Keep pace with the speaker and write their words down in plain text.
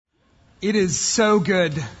It is so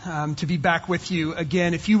good to be back with you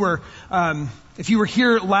again. If you were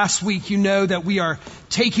here last week, you know that we are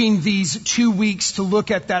taking these 2 weeks to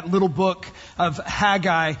look at that little book of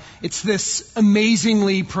Haggai. It's this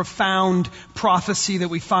amazingly profound prophecy that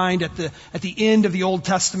we find at the end of the Old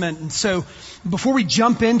Testament. And so, before we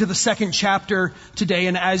jump into the second chapter today,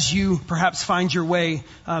 and as you perhaps find your way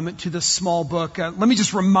to this small book, let me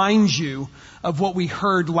just remind you of what we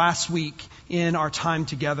heard last week in our time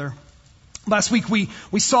together. Last week we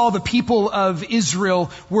saw the people of Israel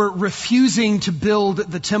were refusing to build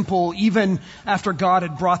the temple even after God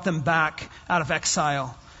had brought them back out of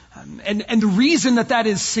exile. And the reason that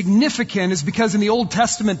is significant is because in the Old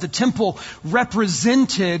Testament, the temple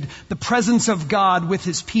represented the presence of God with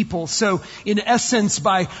His people. So in essence,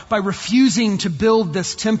 by refusing to build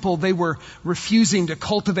this temple, they were refusing to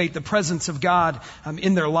cultivate the presence of God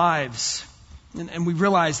in their lives. And we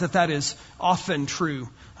realize that is often true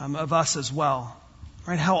of us as well.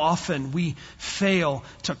 Right? How often we fail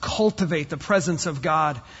to cultivate the presence of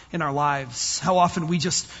God in our lives. How often we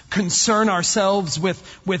just concern ourselves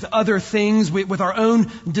with other things, with our own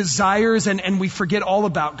desires, and we forget all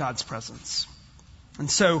about God's presence. And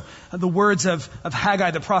so the words of Haggai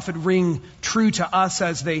the prophet ring true to us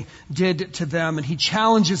as they did to them. And he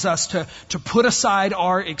challenges us to put aside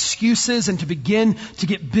our excuses and to begin to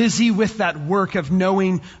get busy with that work of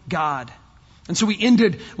knowing God. And so we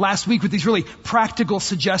ended last week with these really practical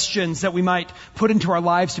suggestions that we might put into our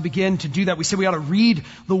lives to begin to do that. We said we ought to read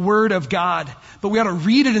the Word of God, but we ought to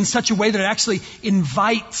read it in such a way that it actually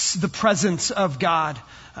invites the presence of God.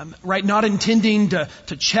 Right? Not intending to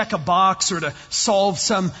check a box or to solve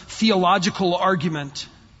some theological argument.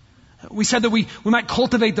 We said that we might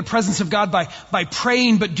cultivate the presence of God by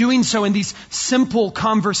praying, but doing so in these simple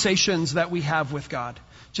conversations that we have with God.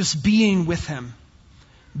 Just being with Him.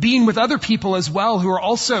 Being with other people as well who are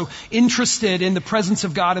also interested in the presence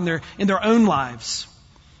of God in their own lives.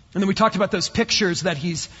 And then we talked about those pictures that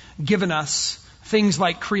He's given us. Things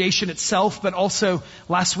like creation itself, but also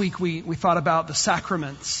last week we thought about the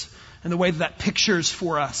sacraments and the way that pictures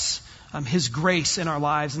for us His grace in our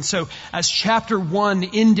lives. And so as chapter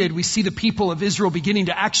 1 ended, we see the people of Israel beginning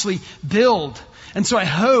to actually build. And so I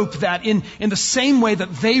hope that in the same way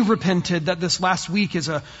that they repented, that this last week is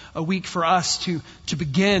a week for us to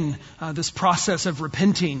begin this process of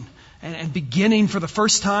repenting and beginning for the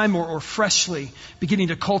first time or freshly beginning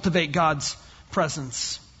to cultivate God's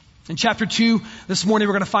presence. In chapter 2, this morning,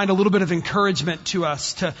 we're going to find a little bit of encouragement to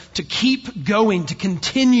us to keep going, to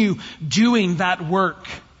continue doing that work.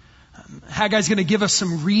 Haggai's going to give us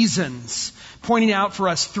some reasons, pointing out for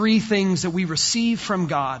us 3 things that we receive from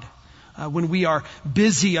God when we are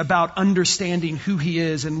busy about understanding who He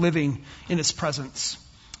is and living in His presence.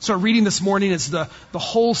 So our reading this morning is the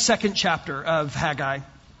whole second chapter of Haggai.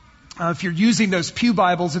 If you're using those pew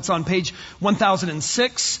Bibles, it's on page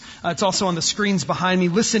 1006. It's also on the screens behind me.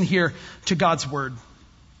 Listen here to God's Word.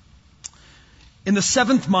 In the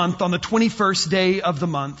 7th month, on the 21st day of the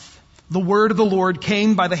month, the word of the Lord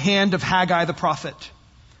came by the hand of Haggai the prophet.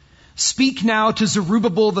 Speak now to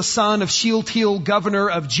Zerubbabel the son of Shealtiel, governor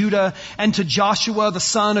of Judah, and to Joshua the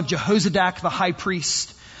son of Jehozadak the high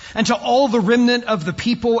priest, and to all the remnant of the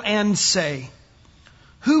people, and say,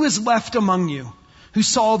 who is left among you who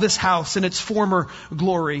saw this house in its former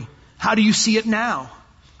glory? How do you see it now?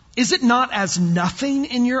 Is it not as nothing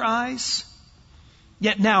in your eyes?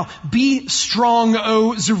 Yet now, be strong,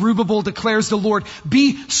 O Zerubbabel, declares the Lord.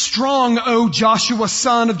 Be strong, O Joshua,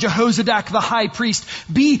 son of Jehozadak, the high priest.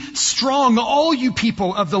 Be strong, all you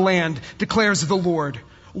people of the land, declares the Lord.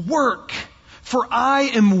 Work, for I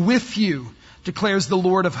am with you, declares the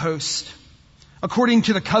Lord of hosts. According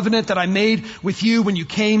to the covenant that I made with you when you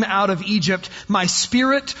came out of Egypt, my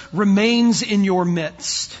spirit remains in your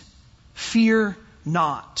midst. Fear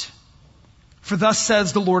not. For thus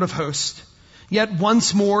says the Lord of hosts, yet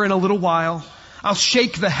once more in a little while, I'll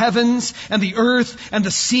shake the heavens and the earth and the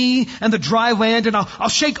sea and the dry land, and I'll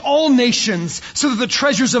shake all nations so that the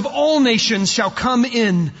treasures of all nations shall come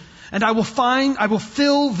in, and I will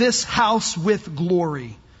fill this house with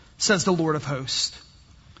glory, says the Lord of hosts.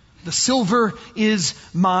 The silver is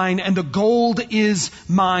mine and the gold is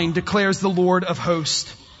mine, declares the Lord of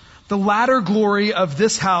hosts. The latter glory of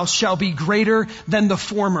this house shall be greater than the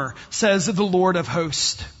former, says the Lord of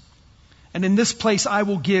hosts. And in this place I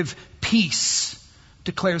will give peace,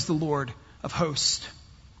 declares the Lord of hosts.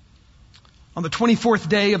 On the 24th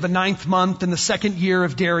day of the 9th month in the 2nd year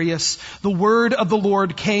of Darius, the word of the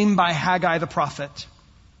Lord came by Haggai the prophet.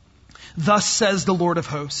 Thus says the Lord of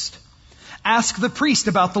hosts. Ask the priest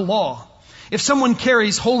about the law. If someone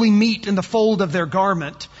carries holy meat in the fold of their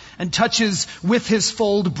garment, and touches with his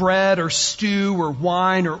fold bread or stew or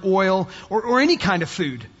wine or oil or any kind of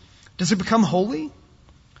food, does it become holy?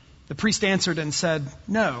 The priest answered and said,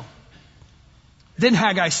 no. Then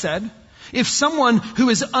Haggai said, if someone who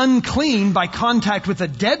is unclean by contact with a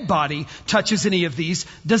dead body touches any of these,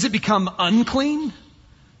 does it become unclean?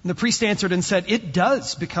 And the priest answered and said, it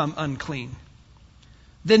does become unclean.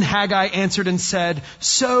 Then Haggai answered and said,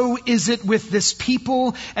 so is it with this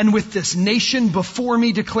people and with this nation before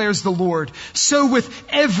me, declares the Lord. So with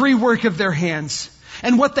every work of their hands.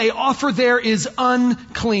 And what they offer there is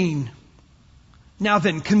unclean. Now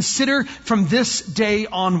then, consider from this day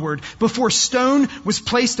onward, before stone was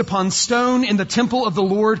placed upon stone in the temple of the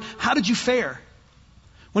Lord, how did you fare?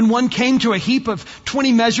 When one came to a heap of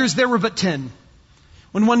 20 measures, there were but 10.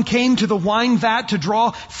 When one came to the wine vat to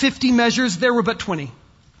draw 50 measures, there were but 20.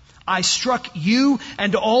 I struck you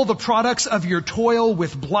and all the products of your toil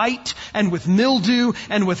with blight and with mildew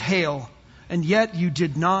and with hail, and yet you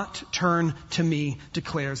did not turn to me,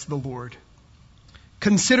 declares the Lord.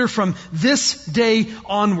 Consider from this day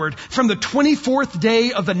onward, from the 24th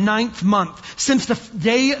day of the 9th month, since the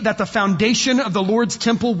day that the foundation of the Lord's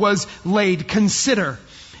temple was laid, consider,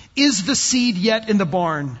 is the seed yet in the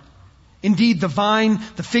barn? Indeed, the vine,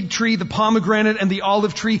 the fig tree, the pomegranate, and the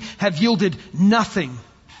olive tree have yielded nothing.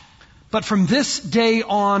 But from this day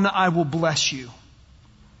on, I will bless you.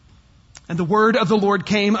 And the word of the Lord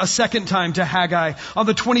came a second time to Haggai on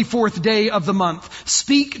the 24th day of the month.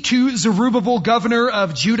 Speak to Zerubbabel, governor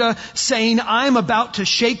of Judah, saying, I am about to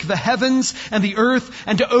shake the heavens and the earth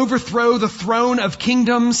and to overthrow the throne of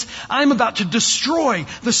kingdoms. I am about to destroy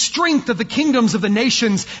the strength of the kingdoms of the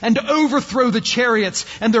nations and to overthrow the chariots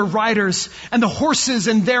and their riders, and the horses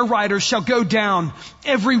and their riders shall go down,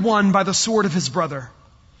 every one by the sword of his brother.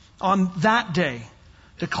 On that day,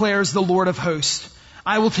 declares the Lord of hosts,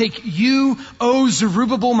 I will take you, O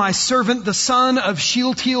Zerubbabel, my servant, the son of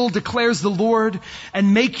Shealtiel, declares the Lord,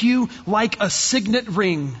 and make you like a signet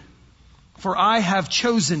ring. For I have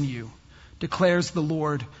chosen you, declares the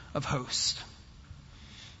Lord of hosts.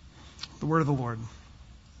 The word of the Lord.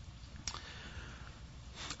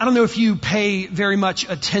 I don't know if you pay very much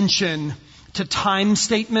attention to time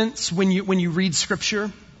statements when you read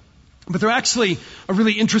Scripture, but they're actually a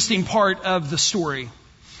really interesting part of the story.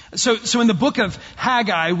 So in the book of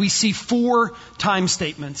Haggai, we see 4 time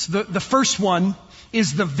statements. The first one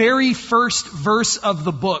is the very first verse of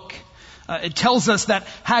the book. It tells us that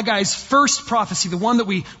Haggai's first prophecy, the one that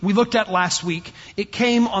we looked at last week, it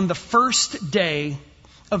came on the first day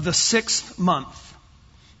of the 6th month,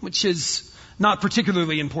 which is not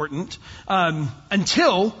particularly important,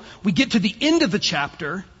 until we get to the end of the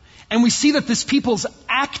chapter and we see that this people's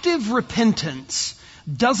active repentance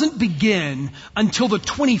doesn't begin until the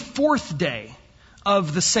 24th day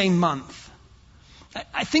of the same month.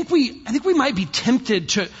 I think we might be tempted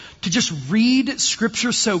to just read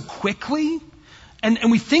Scripture so quickly, and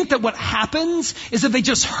we think that what happens is that they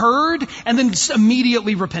just heard and then just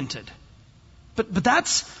immediately repented. But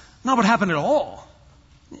that's not what happened at all.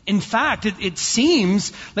 In fact, it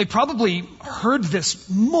seems they probably heard this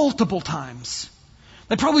multiple times.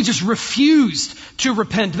 They probably just refused to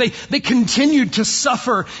repent. They continued to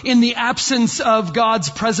suffer in the absence of God's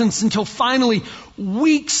presence until finally,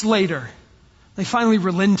 weeks later, they finally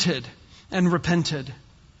relented and repented.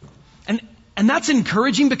 And that's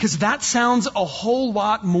encouraging because that sounds a whole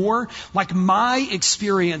lot more like my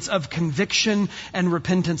experience of conviction and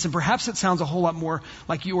repentance. And perhaps it sounds a whole lot more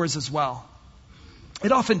like yours as well.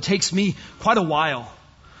 It often takes me quite a while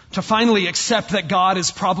to finally accept that God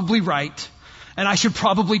is probably right and I should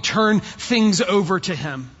probably turn things over to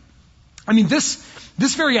Him. I mean, this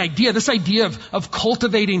very idea, this idea of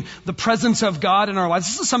cultivating the presence of God in our lives,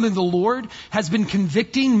 this is something the Lord has been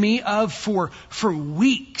convicting me of for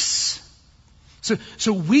weeks.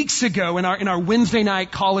 So weeks ago in our Wednesday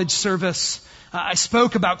night college service, I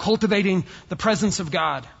spoke about cultivating the presence of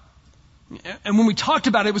God. And when we talked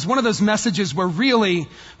about it, it was one of those messages where really,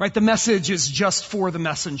 right, the message is just for the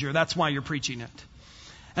messenger. That's why you're preaching it.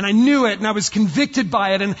 And I knew it, and I was convicted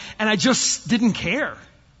by it, and I just didn't care.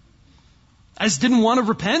 I just didn't want to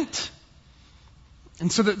repent. And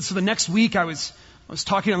so the next week I was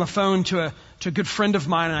talking on the phone to a good friend of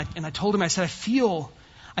mine, and I told him, I said, I feel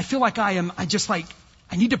like I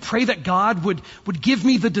need to pray that God would give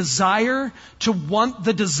me the desire to want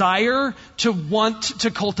to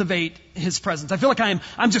cultivate His presence. I feel like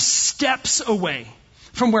I'm just steps away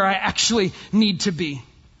from where I actually need to be.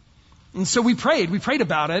 And so we prayed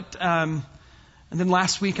about it. And then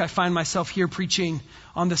last week I find myself here preaching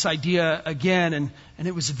on this idea again. And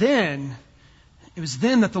it was then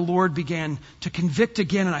that the Lord began to convict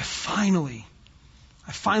again. And I finally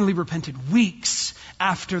I finally repented. Weeks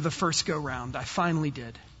after the first go-round, I finally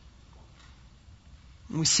did.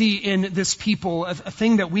 And we see in this people a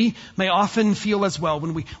thing that we may often feel as well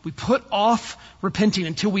when we put off repenting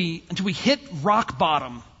until we hit rock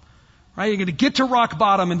bottom. Right? You're going to get to rock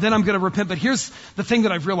bottom and then I'm going to repent. But here's the thing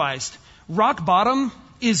that I've realized. Rock bottom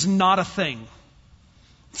is not a thing.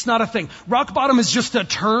 It's not a thing. Rock bottom is just a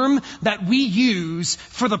term that we use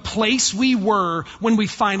for the place we were when we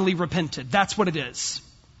finally repented. That's what it is.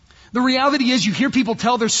 The reality is you hear people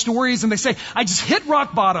tell their stories and they say, I just hit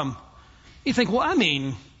rock bottom. You think, well, I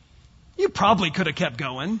mean, you probably could have kept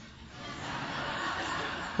going.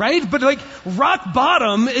 Right? But like rock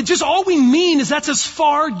bottom, it just all we mean is that's as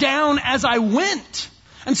far down as I went.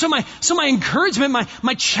 And so my encouragement,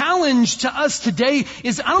 my challenge to us today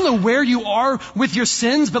is, I don't know where you are with your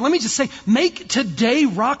sins, but let me just say, make today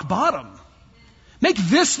rock bottom. Make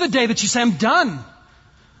this the day that you say, I'm done.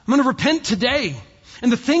 I'm going to repent today.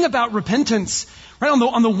 And the thing about repentance, right,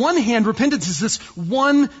 on the one hand, repentance is this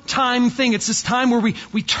one-time thing. It's this time where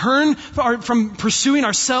we turn from pursuing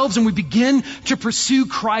ourselves and we begin to pursue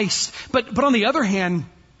Christ. But on the other hand,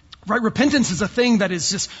 right, repentance is a thing that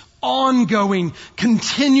is just ongoing,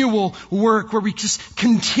 continual work where we just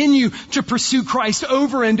continue to pursue Christ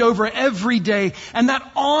over and over every day. And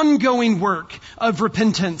that ongoing work of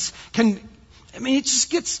repentance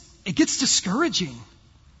it gets discouraging.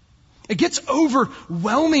 It gets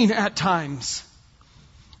overwhelming at times.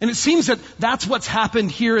 And it seems that that's what's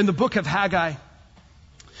happened here in the book of Haggai.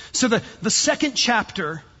 So the second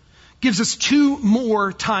chapter gives us two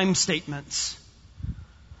more time statements.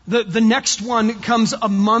 The next one comes a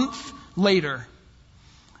month later.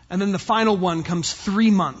 And then the final one comes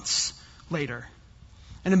 3 months later.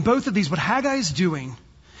 And in both of these, what Haggai is doing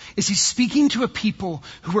is he's speaking to a people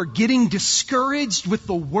who are getting discouraged with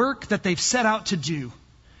the work that they've set out to do.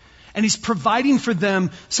 And he's providing for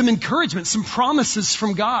them some encouragement, some promises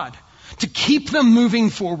from God to keep them moving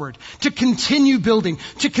forward, to continue building,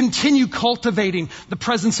 to continue cultivating the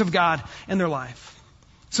presence of God in their life.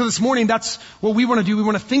 So this morning, that's what we want to do. We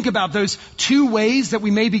want to think about those two ways that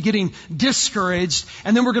we may be getting discouraged,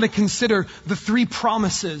 and then we're going to consider the three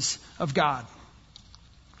promises of God.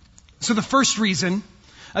 So the first reason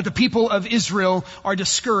the people of Israel are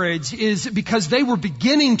discouraged is because they were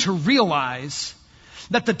beginning to realize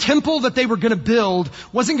that the temple that they were going to build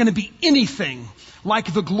wasn't going to be anything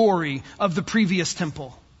like the glory of the previous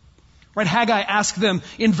temple. Right? Haggai asked them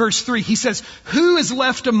in verse 3, he says, who is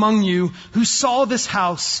left among you who saw this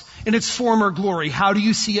house in its former glory? How do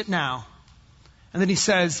you see it now? And then he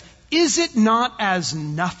says, is it not as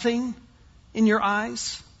nothing in your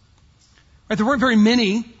eyes? Right? There weren't very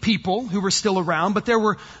many people who were still around, but there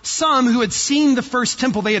were some who had seen the first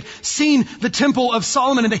temple. They had seen the temple of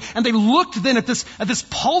Solomon, and they looked then at this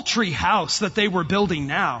paltry house that they were building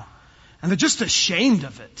now. And they're just ashamed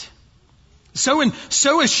of it.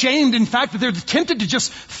 So ashamed, in fact, that they're tempted to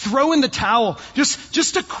just throw in the towel,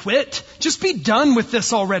 just to quit, just be done with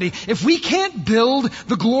this already. If we can't build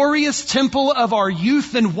the glorious temple of our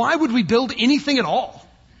youth, then why would we build anything at all?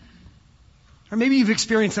 Or maybe you've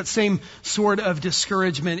experienced that same sort of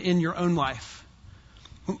discouragement in your own life.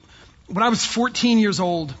 When I was 14 years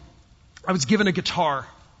old, I was given a guitar,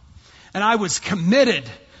 and I was committed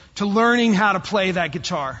to learning how to play that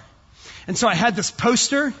guitar. And so I had this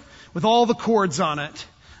poster with all the chords on it.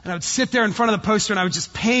 And I would sit there in front of the poster and I would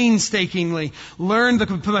just painstakingly learn to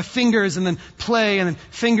put my fingers and then play and then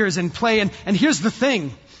fingers and play. And here's the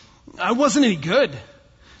thing. I wasn't any good.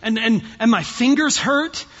 And my fingers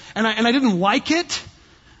hurt and I didn't like it.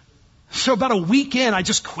 So about a week in, I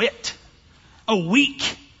just quit. A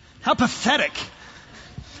week. How pathetic.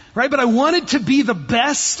 Right? But I wanted to be the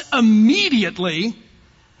best immediately.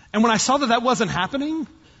 And when I saw that wasn't happening,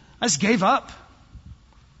 I just gave up.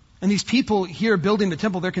 And these people here building the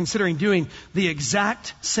temple, they're considering doing the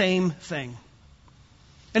exact same thing.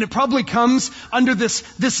 And it probably comes under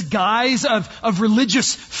this guise of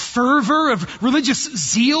religious fervor, of religious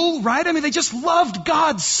zeal, right? I mean, they just loved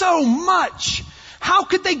God so much. How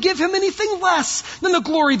could they give him anything less than the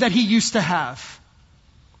glory that he used to have?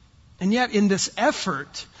 And yet in this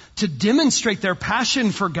effort to demonstrate their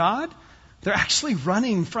passion for God, they're actually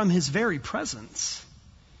running from his very presence.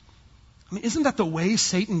 I mean, isn't that the way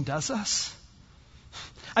Satan does us?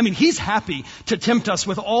 I mean, he's happy to tempt us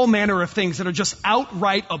with all manner of things that are just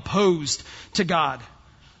outright opposed to God.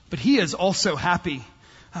 But he is also happy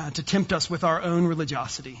to tempt us with our own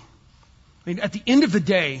religiosity. I mean, at the end of the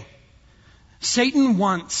day, Satan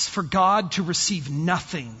wants for God to receive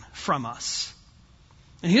nothing from us.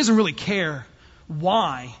 And he doesn't really care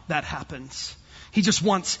why that happens. He just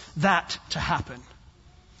wants that to happen.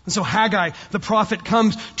 And so Haggai, the prophet,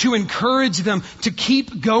 comes to encourage them to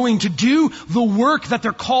keep going, to do the work that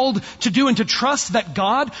they're called to do, and to trust that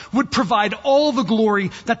God would provide all the glory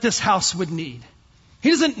that this house would need. He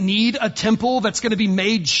doesn't need a temple that's going to be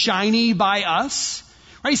made shiny by us.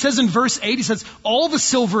 Right? He says in verse 8, he says, all the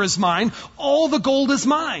silver is mine, all the gold is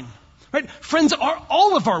mine. Right? Friends,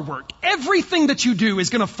 all of our work, everything that you do is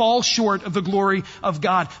going to fall short of the glory of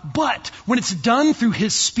God. But when it's done through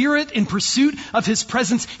His Spirit in pursuit of His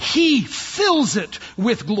presence, He fills it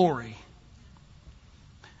with glory.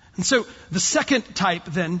 And so the second type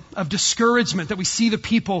then of discouragement that we see the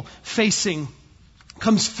people facing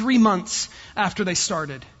comes 3 months after they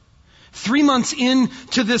started. 3 months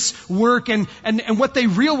into this work, and what they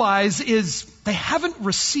realize is they haven't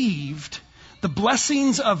received the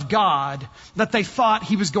blessings of God that they thought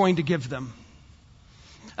He was going to give them.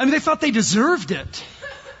 I mean, they thought they deserved it.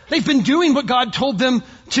 They've been doing what God told them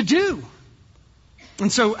to do.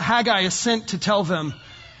 And so Haggai is sent to tell them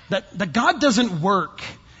that God doesn't work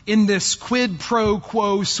in this quid pro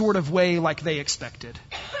quo sort of way like they expected.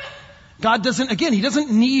 God doesn't, again, He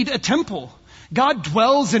doesn't need a temple. God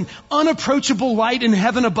dwells in unapproachable light in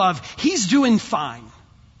heaven above. He's doing fine.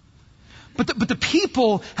 But the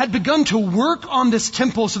people had begun to work on this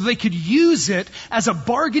temple so they could use it as a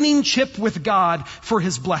bargaining chip with God for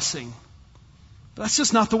His blessing. But that's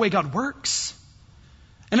just not the way God works.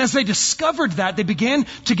 And as they discovered that, they began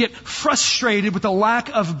to get frustrated with the lack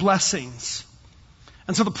of blessings.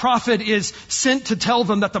 And so the prophet is sent to tell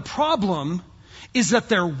them that the problem is that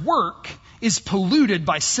their work is polluted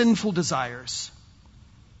by sinful desires.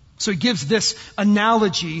 So he gives this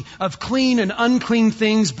analogy of clean and unclean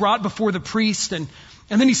things brought before the priest. And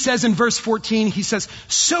then he says in verse 14, he says,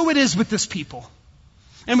 so it is with this people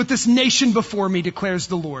and with this nation before me, declares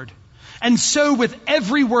the Lord. And so with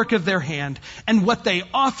every work of their hand, and what they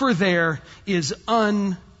offer there is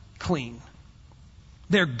unclean.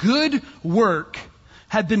 Their good work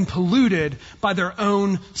had been polluted by their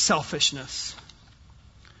own selfishness.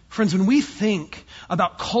 Friends, when we think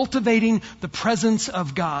about cultivating the presence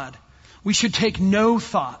of God, we should take no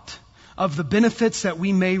thought of the benefits that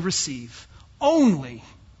we may receive, only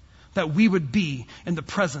that we would be in the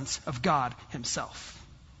presence of God Himself.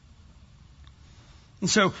 And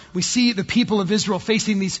so we see the people of Israel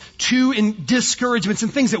facing these two discouragements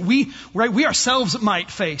and things that we ourselves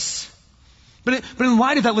might face. But in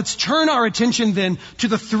light of that, let's turn our attention then to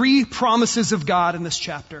the 3 promises of God in this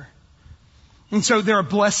chapter. And so there are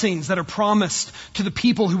blessings that are promised to the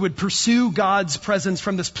people who would pursue God's presence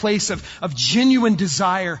from this place of genuine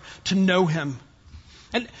desire to know Him.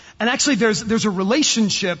 And actually there's a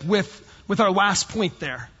relationship with our last point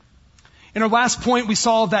there. In our last point, we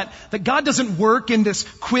saw that God doesn't work in this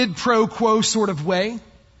quid pro quo sort of way.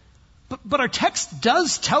 But our text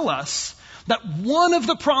does tell us that one of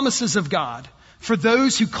the promises of God for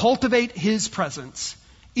those who cultivate His presence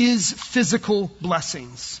is physical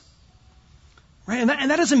blessings. Right? And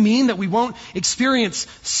that doesn't mean that we won't experience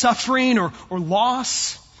suffering or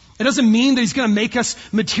loss. It doesn't mean that He's going to make us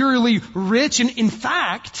materially rich. And in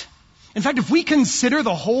fact, if we consider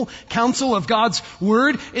the whole counsel of God's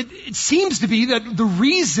Word, it seems to be that the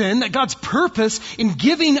reason that God's purpose in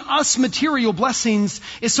giving us material blessings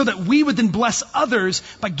is so that we would then bless others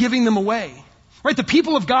by giving them away. Right? The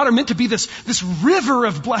people of God are meant to be this river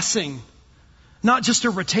of blessing, not just a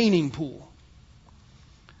retaining pool.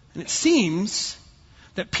 And it seems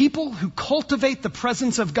that people who cultivate the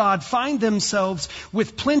presence of God find themselves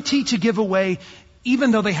with plenty to give away,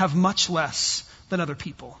 even though they have much less than other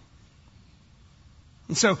people.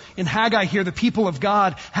 And so in Haggai here, the people of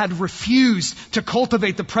God had refused to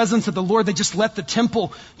cultivate the presence of the Lord. They just let the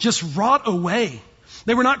temple just rot away.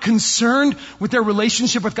 They were not concerned with their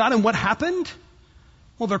relationship with God. And what happened?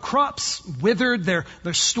 Well, their crops withered, their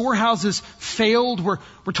storehouses failed. We're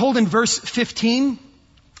told in verse 15,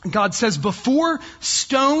 God says, before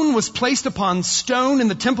stone was placed upon stone in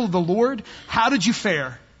the temple of the Lord, how did you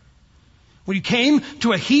fare? When you came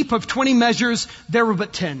to a heap of 20 measures, there were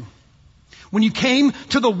but 10. When you came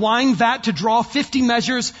to the wine vat to draw 50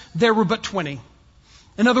 measures, there were but 20.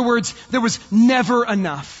 In other words, there was never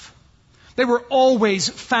enough. They were always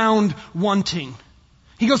found wanting.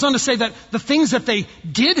 He goes on to say that the things that they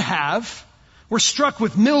did have were struck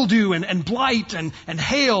with mildew and blight and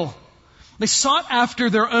hail. They sought after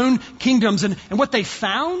their own kingdoms, and what they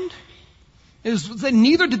found is that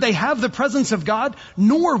neither did they have the presence of God,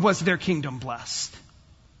 nor was their kingdom blessed.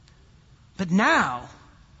 But now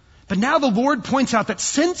the Lord points out that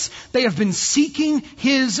since they have been seeking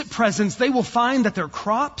His presence, they will find that their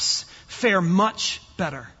crops fare much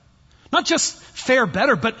better. Not just fare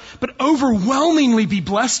better, but overwhelmingly be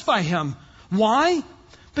blessed by Him. Why?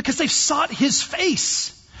 Because they've sought His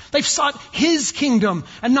face. They've sought His kingdom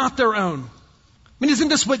and not their own. I mean, isn't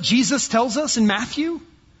this what Jesus tells us in Matthew?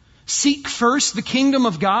 Seek first the kingdom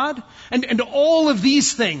of God, and all of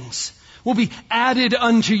these things will be added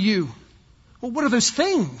unto you. Well, what are those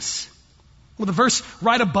things? Well, the verse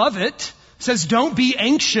right above it says, don't be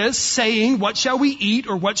anxious, saying, what shall we eat,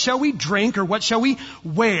 or what shall we drink, or what shall we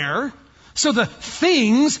wear? So the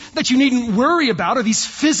things that you needn't worry about are these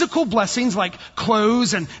physical blessings like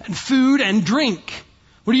clothes and food and drink.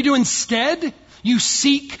 What do you do instead? You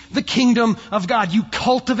seek the kingdom of God. You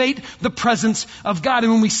cultivate the presence of God.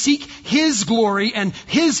 And when we seek His glory and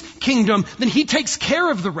His kingdom, then He takes care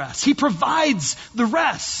of the rest. He provides the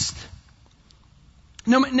rest.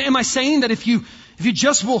 Now, am I saying that if you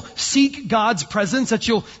just will seek God's presence, that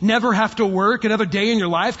you'll never have to work another day in your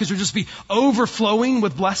life because you'll just be overflowing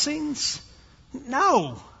with blessings?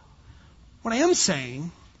 No. What I am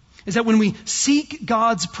saying is that when we seek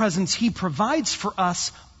God's presence, He provides for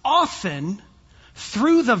us often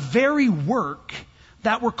through the very work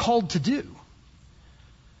that we're called to do.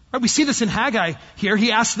 Right, we see this in Haggai here.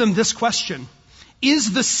 He asks them this question.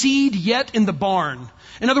 Is the seed yet in the barn?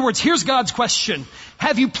 In other words, here's God's question.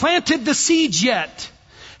 Have you planted the seeds yet?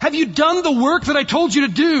 Have you done the work that I told you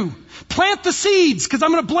to do? Plant the seeds, because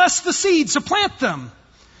I'm going to bless the seeds, so plant them.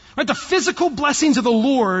 Right, the physical blessings of the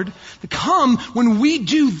Lord come when we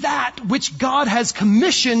do that which God has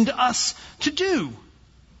commissioned us to do.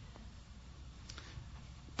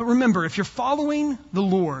 But remember, if you're following the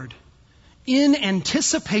Lord in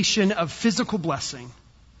anticipation of physical blessing,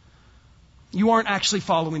 you aren't actually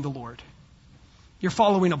following the Lord. You're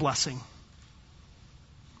following a blessing.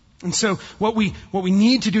 And so what we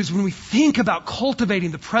need to do is when we think about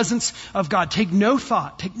cultivating the presence of God, take no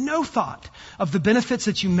thought of the benefits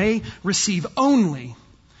that you may receive, only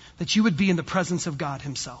that you would be in the presence of God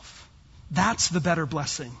Himself. That's the better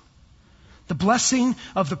blessing. The blessing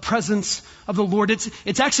of the presence of the Lord.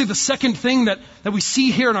 It's actually the second thing that we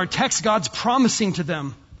see here in our text, God's promising to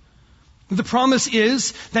them. The promise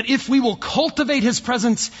is that if we will cultivate His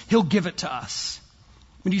presence, He'll give it to us.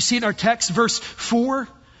 When you see in our text, verse 4,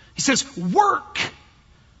 He says, work,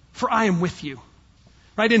 for I am with you.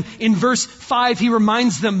 Right? In verse 5, He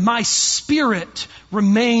reminds them, my Spirit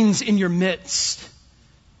remains in your midst.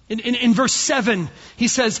 In verse 7, He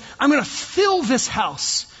says, I'm going to fill this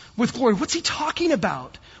house with glory. What's He talking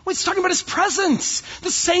about? Well, He's talking about His presence.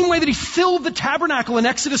 The same way that He filled the tabernacle in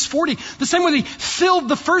Exodus 40. The same way that He filled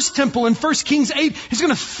the first temple in 1 Kings 8. He's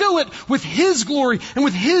going to fill it with His glory and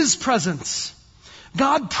with His presence.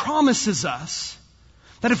 God promises us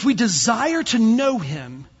that if we desire to know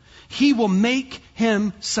Him, He will make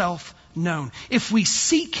Himself known. If we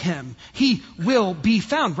seek Him, He will be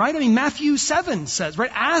found, right? I mean, Matthew 7 says,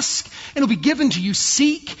 right? Ask and it'll be given to you.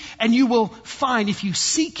 Seek and you will find. If you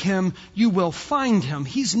seek Him, you will find Him.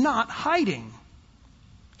 He's not hiding.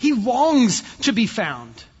 He longs to be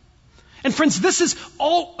found. And friends, this is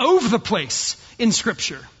all over the place in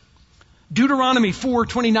Scripture. Deuteronomy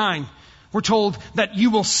 4:29, we're told that you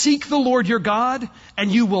will seek the Lord your God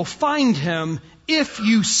and you will find Him if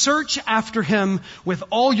you search after Him with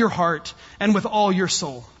all your heart and with all your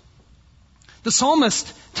soul. The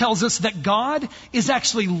psalmist tells us that God is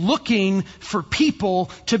actually looking for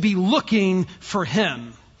people to be looking for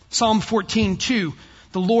Him. Psalm 14:2,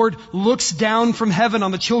 the Lord looks down from heaven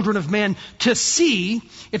on the children of man to see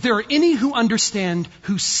if there are any who understand,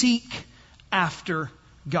 who seek after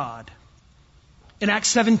God. In Acts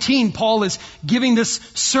 17, Paul is giving this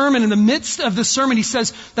sermon. In the midst of the sermon, he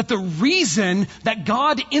says that the reason that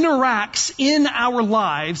God interacts in our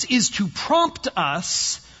lives is to prompt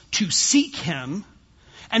us to seek Him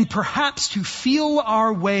and perhaps to feel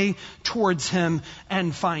our way towards Him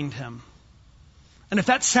and find Him. And if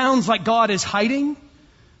that sounds like God is hiding,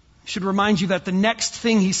 I should remind you that the next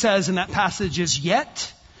thing he says in that passage is,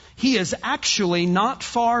 yet He is actually not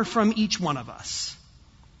far from each one of us.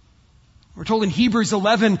 We're told in Hebrews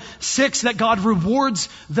 11:6 that God rewards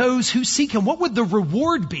those who seek Him. What would the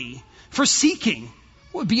reward be for seeking?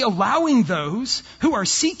 It would be allowing those who are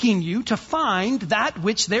seeking you to find that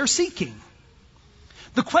which they're seeking.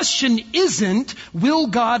 The question isn't, will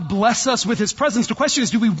God bless us with His presence? The question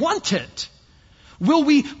is, do we want it? Will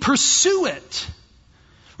we pursue it?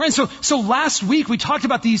 Right? So last week we talked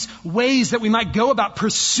about these ways that we might go about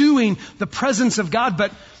pursuing the presence of God,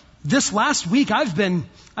 but this last week I've been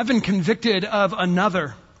convicted of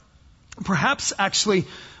another, perhaps actually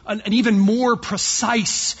an even more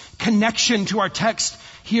precise connection to our text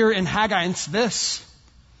here in Haggai. And it's this,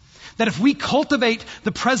 that if we cultivate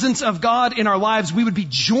the presence of God in our lives, we would be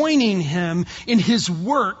joining Him in His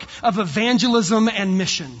work of evangelism and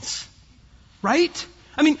missions. Right?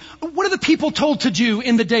 I mean, what are the people told to do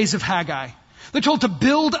in the days of Haggai? They're told to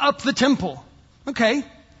build up the temple. Okay.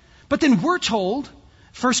 But then we're told,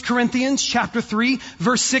 1 Corinthians chapter 3,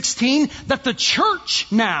 verse 16, that the church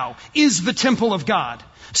now is the temple of God.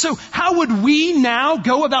 So how would we now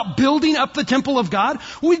go about building up the temple of God?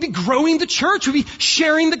 We'd be growing the church. We'd be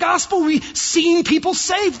sharing the gospel. We'd be seeing people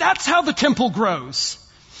saved. That's how the temple grows.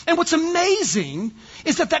 And what's amazing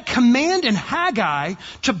is that command in Haggai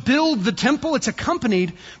to build the temple, it's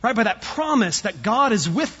accompanied, right, by that promise that God is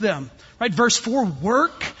with them. Right, verse 4,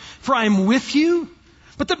 work, for I am with you.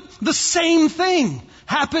 But the same thing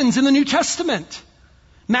happens in the New Testament.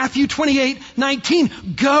 Matthew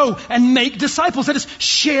 28:19, go and make disciples. That is,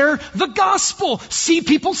 share the gospel. See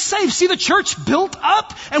people saved. See the church built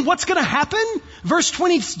up. And what's going to happen? Verse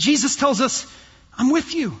 20, Jesus tells us, I'm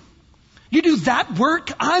with you. You do that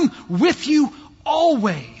work, I'm with you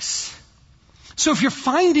always. So if you're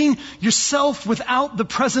finding yourself without the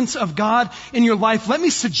presence of God in your life, let me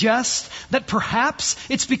suggest that perhaps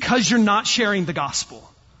it's because you're not sharing the gospel.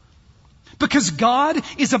 Because God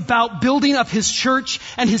is about building up His church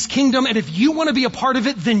and His kingdom, and if you want to be a part of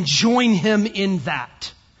it, then join Him in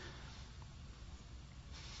that.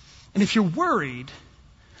 And if you're worried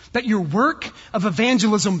that your work of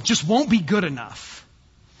evangelism just won't be good enough,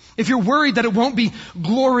 if you're worried that it won't be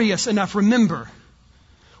glorious enough, remember,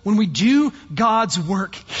 when we do God's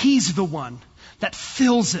work, He's the one that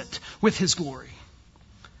fills it with His glory.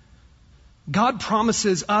 God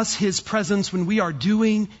promises us His presence when we are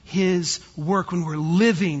doing His work, when we're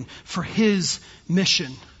living for His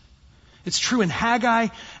mission. It's true in Haggai,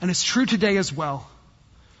 and it's true today as well.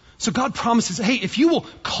 So God promises, hey, if you will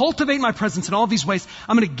cultivate my presence in all these ways,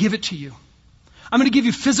 I'm going to give it to you. I'm going to give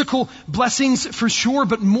you physical blessings for sure,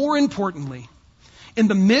 but more importantly, in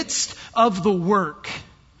the midst of the work,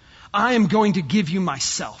 I am going to give you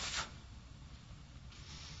myself.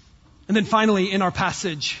 And then finally, in our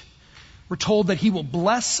passage, we're told that He will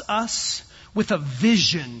bless us with a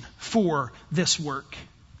vision for this work.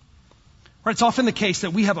 Right? It's often the case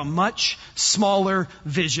that we have a much smaller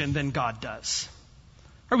vision than God does.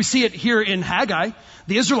 Right? We see it here in Haggai.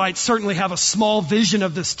 The Israelites certainly have a small vision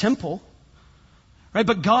of this temple. Right?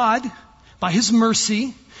 But God, by His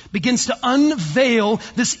mercy, begins to unveil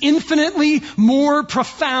this infinitely more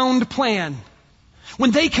profound plan.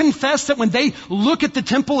 When they confess that when they look at the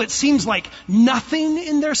temple, it seems like nothing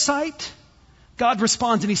in their sight, God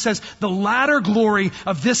responds and He says, the latter glory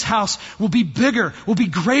of this house will be bigger, will be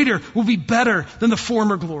greater, will be better than the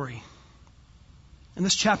former glory. In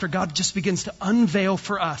this chapter, God just begins to unveil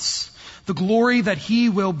for us the glory that He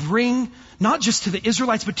will bring, not just to the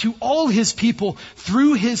Israelites, but to all His people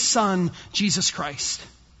through His Son, Jesus Christ.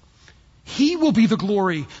 He will be the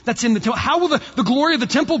glory that's in the temple. How will the glory of the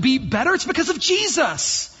temple be better? It's because of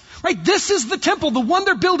Jesus. Right? This is the temple, the one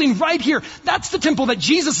they're building right here. That's the temple that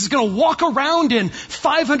Jesus is going to walk around in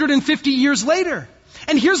 550 years later.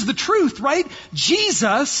 And here's the truth, right?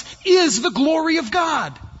 Jesus is the glory of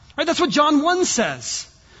God. Right? That's what John 1 says.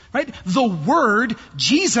 Right? The Word,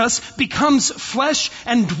 Jesus, becomes flesh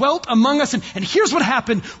and dwelt among us. And here's what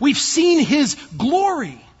happened. We've seen His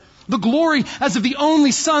glory. The glory as of the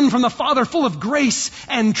only Son from the Father, full of grace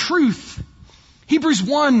and truth. Hebrews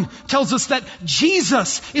 1 tells us that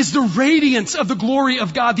Jesus is the radiance of the glory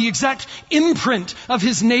of God, the exact imprint of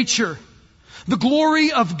His nature. The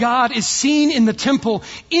glory of God is seen in the temple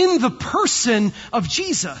in the person of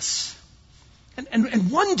Jesus.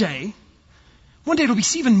 And one day it'll be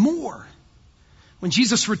even more. When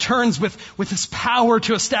Jesus returns with His power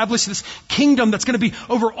to establish this kingdom that's going to be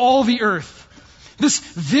over all the earth. This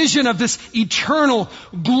vision of this eternal,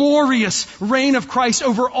 glorious reign of Christ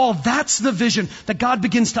over all, that's the vision that God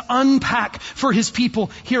begins to unpack for His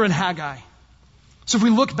people here in Haggai. So if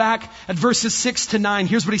we look back at verses 6 to 9,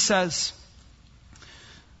 here's what He says.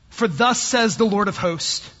 For thus says the Lord of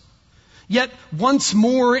hosts, yet once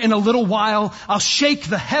more in a little while, I'll shake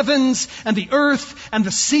the heavens and the earth and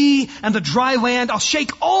the sea and the dry land. I'll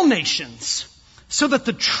shake all nations so that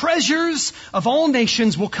the treasures of all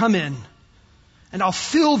nations will come in. And I'll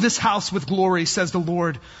fill this house with glory, says the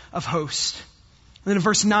Lord of hosts. And then in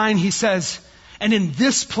verse 9 He says, and in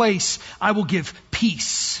this place I will give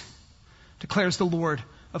peace, declares the Lord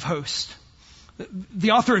of hosts.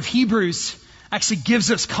 The author of Hebrews actually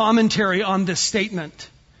gives us commentary on this statement.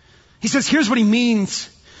 He says, here's what he means.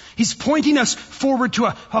 He's pointing us forward to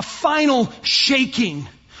a final shaking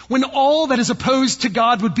when all that is opposed to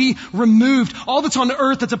God would be removed. All that's on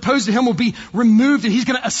earth that's opposed to Him will be removed, and He's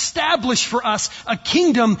going to establish for us a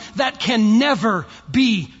kingdom that can never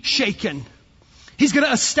be shaken. He's going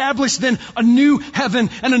to establish then a new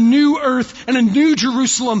heaven and a new earth and a new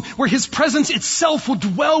Jerusalem where his presence itself will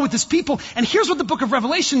dwell with his people. And here's what the book of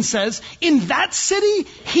Revelation says. In that city,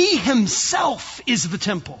 he himself is the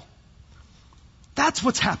temple. That's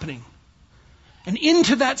what's happening. And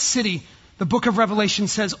into that city, the book of Revelation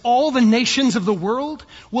says all the nations of the world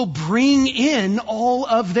will bring in all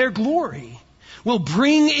of their glory, will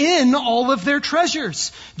bring in all of their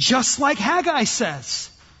treasures, just like Haggai says.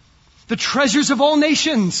 The treasures of all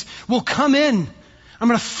nations will come in. I'm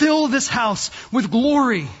going to fill this house with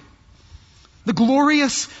glory. The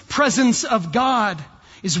glorious presence of God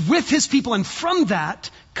is with his people, and from that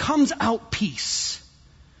comes out peace.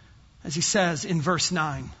 As he says in verse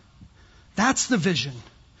 9. That's the vision.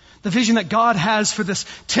 The vision that God has for this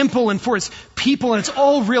temple and for his people, and it's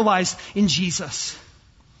all realized in Jesus.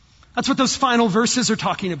 That's what those final verses are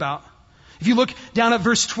talking about. If you look down at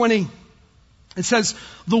verse 20, it says,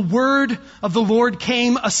 the word of the Lord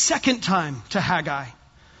came a second time to Haggai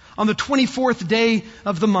on the 24th day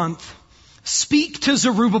of the month. Speak to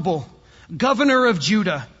Zerubbabel, governor of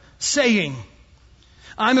Judah, saying,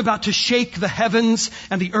 I'm about to shake the heavens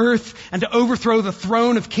and the earth and to overthrow the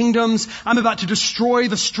throne of kingdoms. I'm about to destroy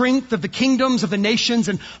the strength of the kingdoms of the nations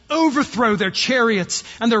and overthrow their chariots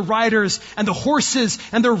and their riders, and the horses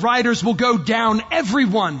and their riders will go down,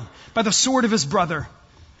 everyone by the sword of his brother.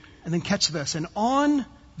 And then catch this. And on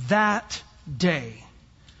that day,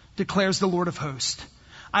 declares the Lord of hosts,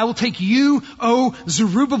 I will take you, O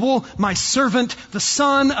Zerubbabel, my servant, the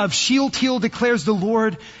son of Shealtiel, declares the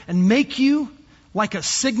Lord, and make you like a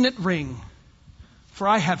signet ring, for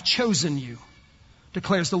I have chosen you,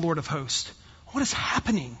 declares the Lord of hosts. What is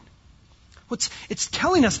happening? It's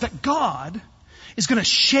telling us that God is going to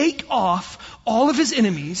shake off all of his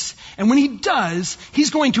enemies, and when he does, he's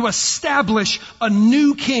going to establish a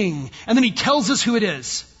new king. And then he tells us who it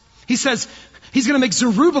is. He says he's going to make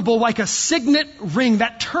Zerubbabel like a signet ring.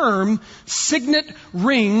 That term, signet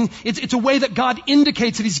ring, it's a way that God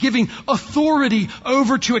indicates that he's giving authority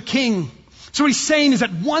over to a king. So what he's saying is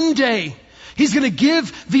that one day he's going to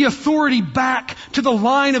give the authority back to the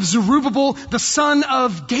line of Zerubbabel, the son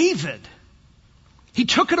of David. He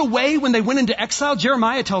took it away when they went into exile.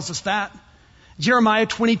 Jeremiah tells us that. Jeremiah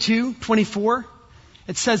 22:24.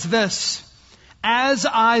 It says this, as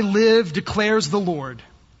I live, declares the Lord,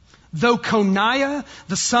 though Coniah,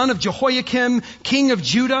 the son of Jehoiakim, king of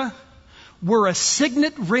Judah, were a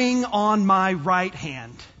signet ring on my right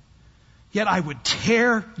hand, yet I would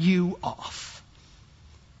tear you off.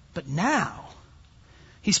 But now,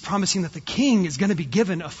 he's promising that the king is going to be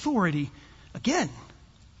given authority again.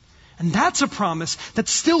 And that's a promise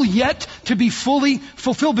that's still yet to be fully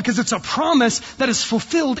fulfilled, because it's a promise that is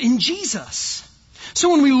fulfilled in Jesus. So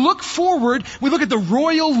when we look forward, we look at the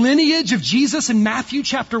royal lineage of Jesus in Matthew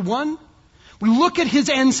chapter 1. We look at his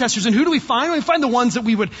ancestors, and who do we find? We find the ones that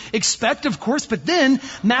we would expect, of course, but then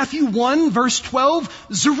Matthew 1 verse 12,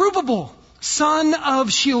 Zerubbabel, son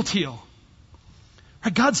of Shealtiel.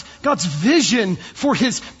 God's vision for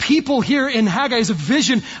his people here in Haggai is a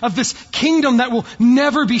vision of this kingdom that will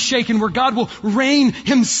never be shaken, where God will reign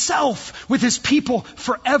himself with his people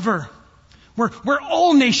forever. Where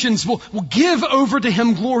all nations will give over to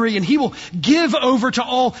him glory, and he will give over to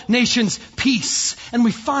all nations peace. And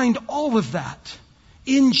we find all of that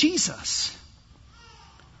in Jesus.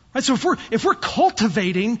 Right, so if we're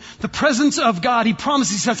cultivating the presence of God, he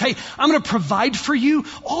promises, he says, hey, I'm going to provide for you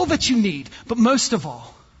all that you need. But most of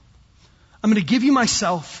all, I'm going to give you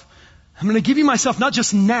myself. I'm going to give you myself not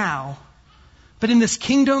just now, but in this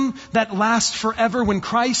kingdom that lasts forever, when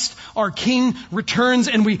Christ, our King, returns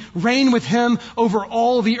and we reign with him over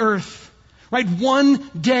all the earth. Right? One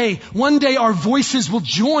day our voices will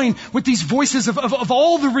join with these voices of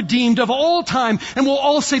all the redeemed of all time, and we'll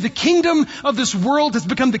all say the kingdom of this world has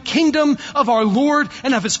become the kingdom of our Lord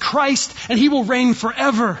and of his Christ, and he will reign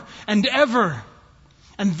forever and ever.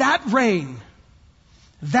 And that reign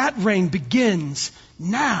begins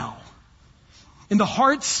now. In the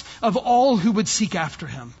hearts of all who would seek after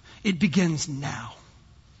him. It begins now.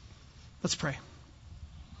 Let's pray.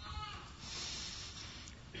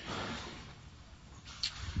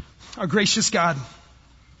 Our gracious God,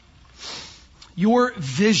 your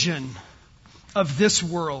vision of this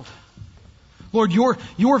world, Lord,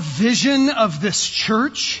 your vision of this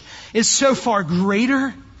church is so far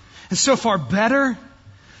greater and so far better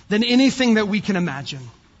than anything that we can imagine.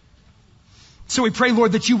 So we pray,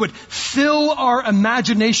 Lord, that you would fill our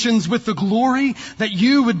imaginations with the glory that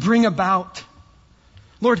you would bring about.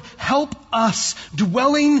 Lord, help us,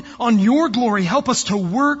 dwelling on your glory, help us to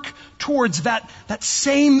work towards that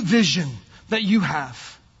same vision that you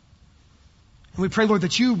have. And we pray, Lord,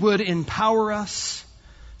 that you would empower us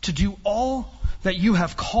to do all that you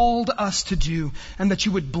have called us to do, and that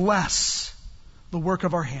you would bless the work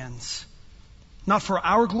of our hands, not for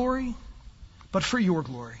our glory, but for your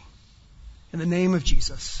glory. In the name of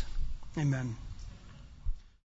Jesus, amen.